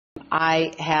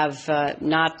I have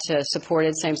not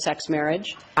supported same-sex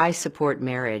marriage. I support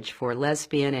marriage for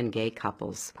lesbian and gay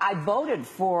couples. I voted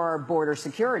for border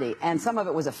security, and some of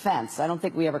it was a fence. I don't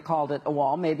think we ever called it a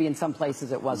wall. Maybe in some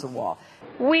places it was a wall.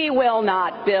 We will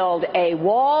not build a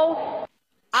wall.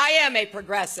 I am a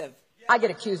progressive. I get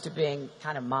accused of being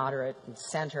kind of moderate and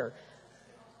center.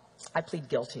 I plead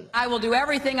guilty. I will do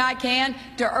everything I can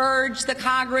to urge the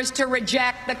Congress to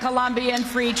reject the Colombian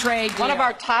free trade deal. One of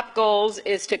our top goals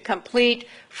is to complete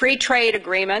free trade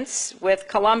agreements with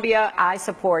Colombia. I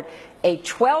support a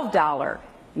 $12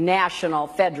 national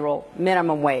federal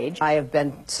minimum wage. I have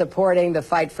been supporting the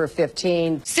fight for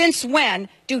 15. Since when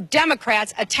do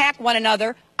Democrats attack one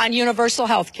another on universal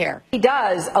health care? He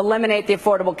does eliminate the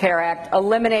Affordable Care Act,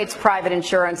 eliminates private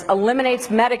insurance, eliminates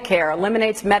Medicare,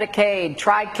 eliminates Medicaid,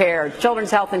 TRICARE,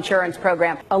 Children's Health Insurance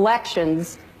Program.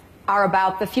 Elections are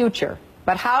about the future.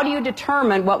 But how do you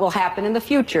determine what will happen in the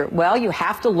future? Well, you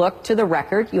have to look to the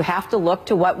record. You have to look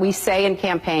to what we say in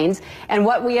campaigns and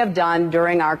what we have done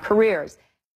during our careers.